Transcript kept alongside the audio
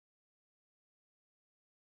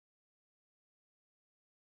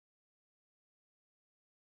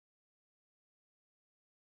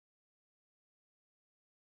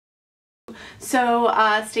So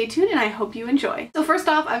stay tuned and I hope you enjoy. So first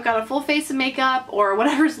off, I've got a full face of makeup or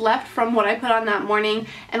whatever's left from what I put on that morning,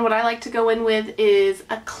 and what I like to go in with is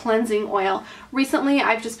a cleansing oil. Recently,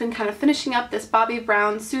 I've just been kind of finishing up this Bobbi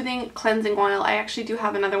Brown Soothing Cleansing Oil. I actually do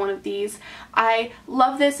have another one of these. I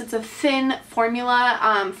love this. It's a thin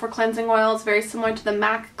formula for cleansing oils, very similar to the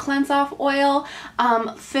MAC Cleanse Off oil,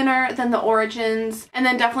 thinner than the Origins, and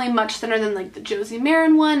then definitely much thinner than like the Josie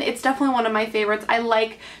Maran one. It's definitely one of my favorites. I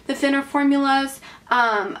like the thinner formulas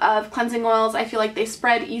of cleansing oils. I feel like they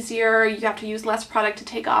spread easier. You have to use less product to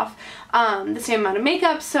take off the same amount of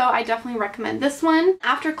makeup, so I definitely recommend this one.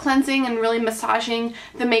 After cleansing and really massaging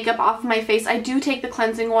the makeup off of my face, I do take the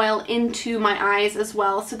cleansing oil into my eyes as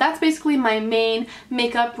well. So that's basically my main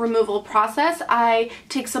makeup removal process. I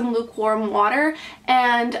take some lukewarm water,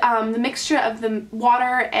 and the mixture of the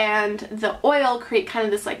water and the oil create kind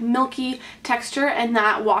of this like milky texture, and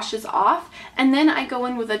that washes off. And then I go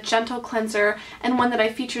in with a gentle cleanser, and one that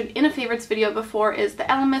I featured in a favorites video before is the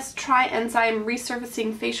Elemis Enzyme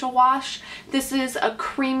Resurfacing Facial Wash. This is a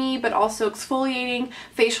creamy but also exfoliating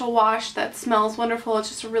facial wash that smells wonderful. It's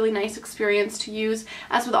just a really nice experience to use.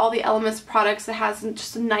 As with all the Elemis products, it has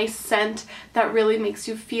just a nice scent that really makes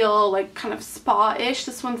you feel like kind of spa-ish.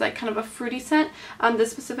 This one's like kind of a fruity scent,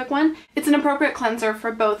 this specific one. It's an appropriate cleanser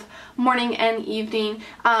for both morning and evening.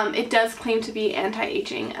 It does claim to be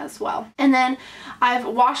anti-aging as well. And then I've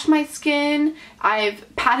washed my skin.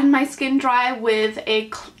 I've patted my skin dry with a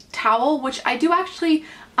towel, which I do actually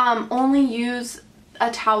only use a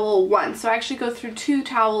towel once. So I actually go through 2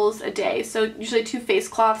 towels a day. So usually 2 face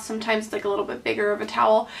cloths, sometimes like a little bit bigger of a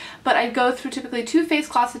towel. But I go through typically 2 face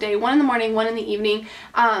cloths a day, one in the morning, one in the evening,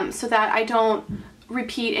 so that I don't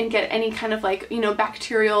repeat and get any kind of like, you know,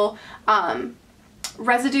 bacterial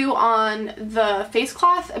residue on the face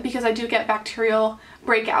cloth, because I do get bacterial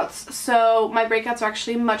breakouts. So my breakouts are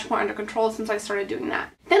actually much more under control since I started doing that.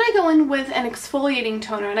 Then I go in with an exfoliating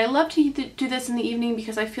toner, and I love to do this in the evening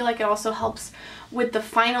because I feel like it also helps with the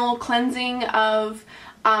final cleansing of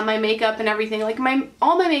my makeup and everything. Like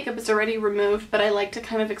all my makeup is already removed, but I like to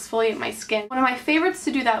kind of exfoliate my skin. One of my favorites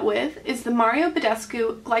to do that with is the Mario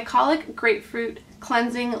Badescu Glycolic Grapefruit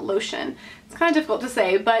Cleansing Lotion. It's kind of difficult to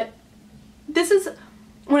say, but this is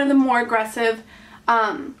one of the more aggressive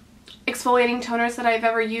exfoliating toners that I've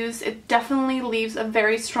ever used. It definitely leaves a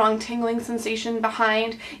very strong tingling sensation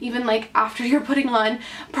behind, even like after you're putting on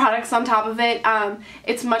products on top of it.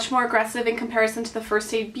 It's much more aggressive in comparison to the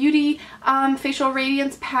First Aid Beauty facial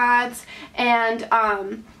radiance pads, and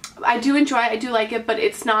I do enjoy it, I do like it, but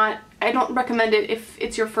it's not, I don't recommend it if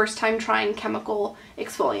it's your first time trying chemical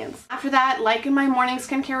exfoliants. After that, like in my morning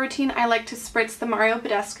skincare routine, I like to spritz the Mario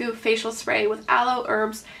Badescu facial spray with aloe,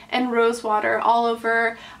 herbs, and rose water all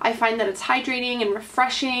over. I find that it's hydrating and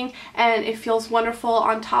refreshing, and it feels wonderful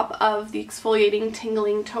on top of the exfoliating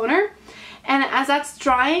tingling toner. And as that's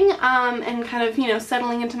drying and kind of, you know,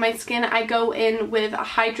 settling into my skin, I go in with a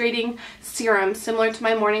hydrating serum similar to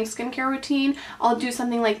my morning skincare routine. I'll do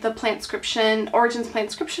something like the Origins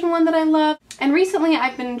Plantscription one that I love. And recently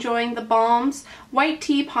I've been enjoying the Balms White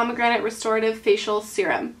Tea Pomegranate Restorative Facial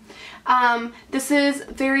Serum. This is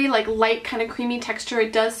very like light, kind of creamy texture.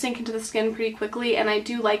 It does sink into the skin pretty quickly, and I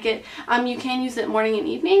do like it. You can use it morning and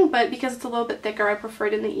evening, but because it's a little bit thicker, I prefer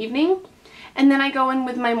it in the evening. And then I go in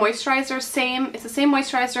with my moisturizer. It's the same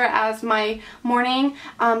moisturizer as my morning,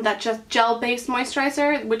 that just gel-based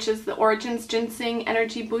moisturizer, which is the Origins Ginseng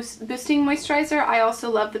Energy-Boosting Moisturizer. I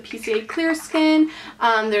also love the PCA Clear Skin.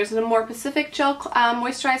 There's a more Pacific gel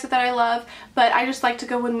moisturizer that I love, but I just like to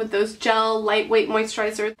go in with those gel, lightweight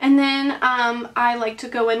moisturizers. And then I like to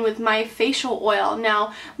go in with my facial oil.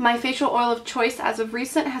 Now, my facial oil of choice as of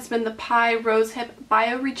recent has been the Pi Rosehip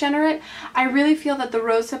Bio-Regenerate. I really feel that the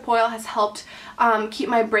rosehip oil has helped keep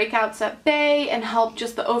my breakouts at bay and help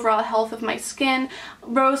just the overall health of my skin.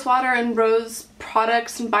 Rose water and rose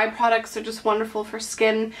products and byproducts are just wonderful for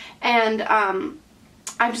skin, and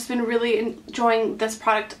I've just been really enjoying this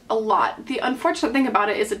product a lot. The unfortunate thing about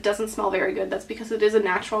it is it doesn't smell very good. That's because it is a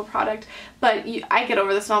natural product, but I get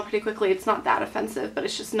over the smell pretty quickly. It's not that offensive, but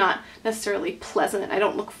it's just not necessarily pleasant. I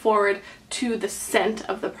don't look forward to the scent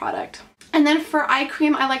of the product. And then for eye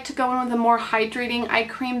cream, I like to go in with a more hydrating eye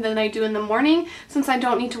cream than I do in the morning, since I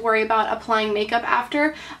don't need to worry about applying makeup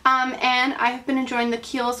after. And I have been enjoying the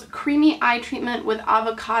Kiehl's Creamy Eye Treatment with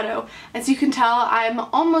Avocado. As you can tell, I'm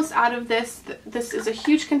almost out of this. This is a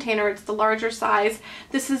huge container. It's the larger size.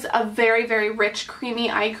 This is a very, very rich, creamy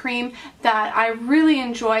eye cream that I really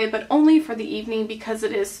enjoy, but only for the evening because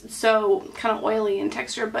it is so kind of oily in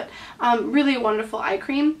texture, but really a wonderful eye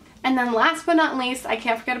cream. And then last but not least, I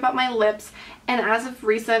can't forget about my lips. And as of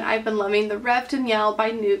recent, I've been loving the Rev de Miel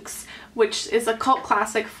by Nuxe, which is a cult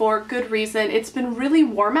classic for good reason. It's been really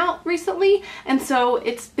warm out recently, and so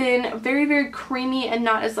it's been very, very creamy and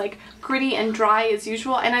not as like gritty and dry as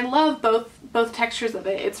usual. And I love both textures of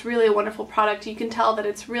it. It's really a wonderful product. You can tell that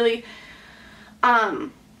it's really,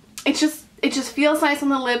 it just feels nice on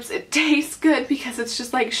the lips. It tastes good because it's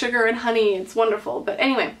just like sugar and honey. It's wonderful. But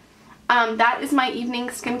anyway, that is my evening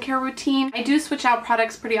skincare routine. I do switch out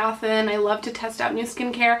products pretty often. I love to test out new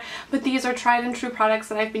skincare, but these are tried and true products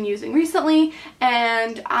that I've been using recently,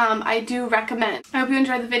 and I do recommend. I hope you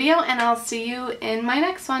enjoyed the video, and I'll see you in my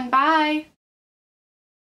next one. Bye!